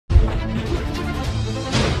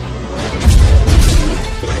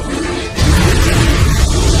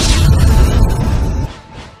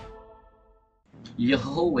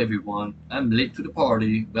Yo everyone, I'm late to the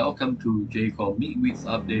party. Welcome to Jacob Midweek's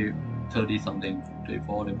update 30 something,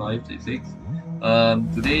 34, 35, 36.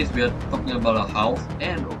 Today we are talking about a house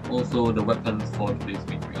and also the weapons for today's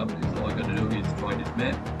midweek update. So all I gotta do is join this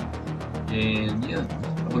map. And yeah,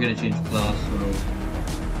 we're gonna change class,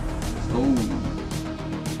 so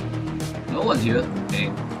no one's here.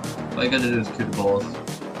 Dang. All I gotta do is kill the boss.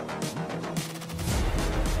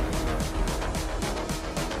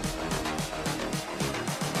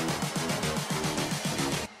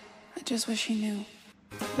 Just wish he knew.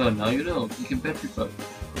 Oh, now you know, you can petrify.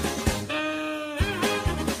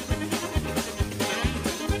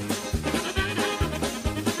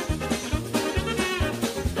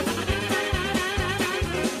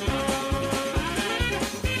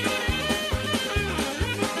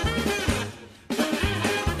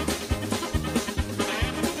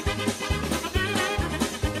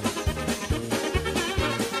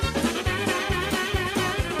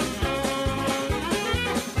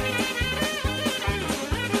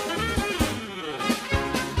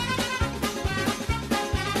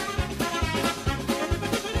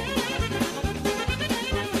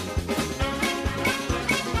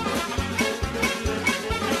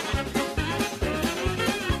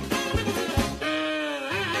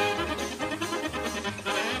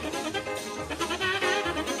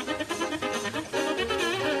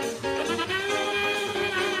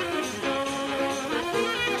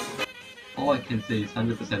 All I can say is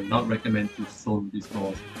 100% not recommend to solo this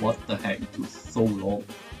boss. What the heck, it took so long.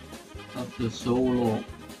 After so long,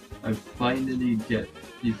 I finally get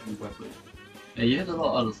this new weapon. And you have a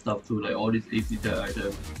lot of other stuff too, like all these AC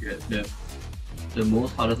items you get them. The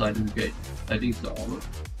most hardest item to get, I think, is the armor.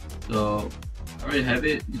 So I already have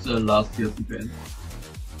it, it's a last year's event.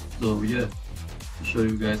 So yeah, to show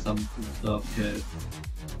you guys some cool stuff here.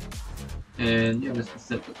 And yeah, let's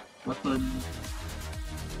set the weapon.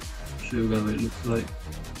 Show you guys what it looks like.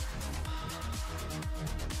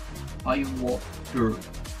 Ironward, Dirk,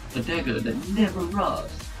 a dagger that never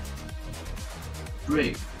rusts.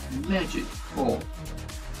 Break, magic, fall.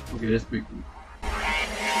 Okay, that's pretty cool.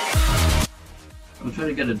 I'm trying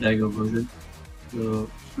to get a dagger version, so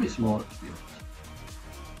it's pretty small to be honest.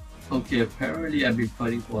 Okay, apparently I've been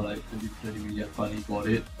fighting for like 20-30 minutes. I finally got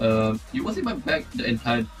it. It was in my bag the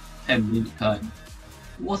entire 10-minute time.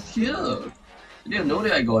 It was here. I didn't know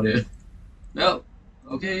that I got it. Well,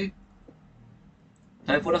 okay.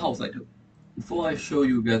 Time for the house item. Before I show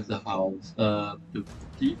you guys the house, the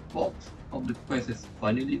key box of the quest is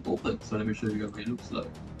finally open. So let me show you guys what it looks like.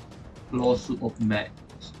 Lawsuit of Max.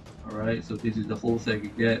 Alright, so this is the whole set you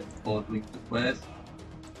get for doing the quest,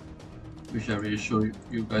 which I already showed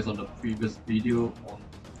you guys on the previous video on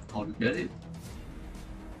how to get it.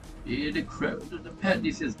 The pet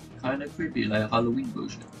this is kinda creepy, like a Halloween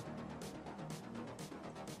version.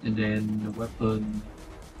 And then the weapon,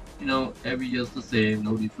 you know, every year's the same,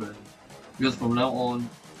 no different. Because from now on,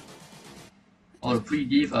 all the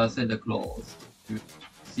pre-gift are Santa Claus to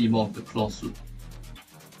see more of the claw suit.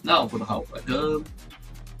 Now for the house item.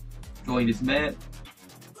 Join this map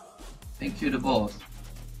and kill the boss.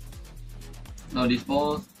 Now this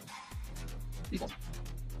boss.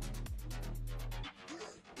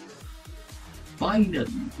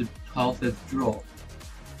 Finally, the house has dropped.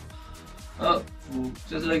 Just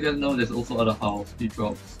to let you guys know, there's also other house it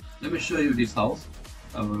drops. Let me show you this house.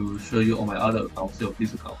 I will show you on my other account, so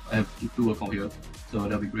this account. I have two accounts here, so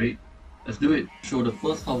that'll be great. Let's do it. Show the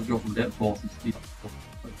first house drop from that boss is this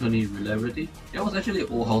attorney reliability. That was actually an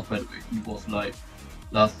old house by the way. It was like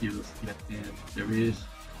last year's, and there is.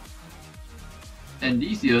 And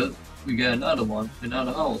this year we get another one,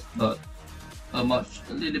 another house, but a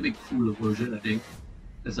little bit cooler version I think.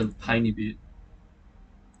 There's a tiny bit.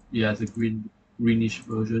 Yeah, it's a greenish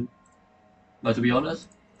version. But to be honest,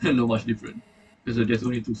 not much different. Because there's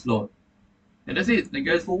only 2 slots. And that's it. Thank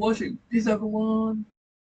you guys for watching. Peace everyone.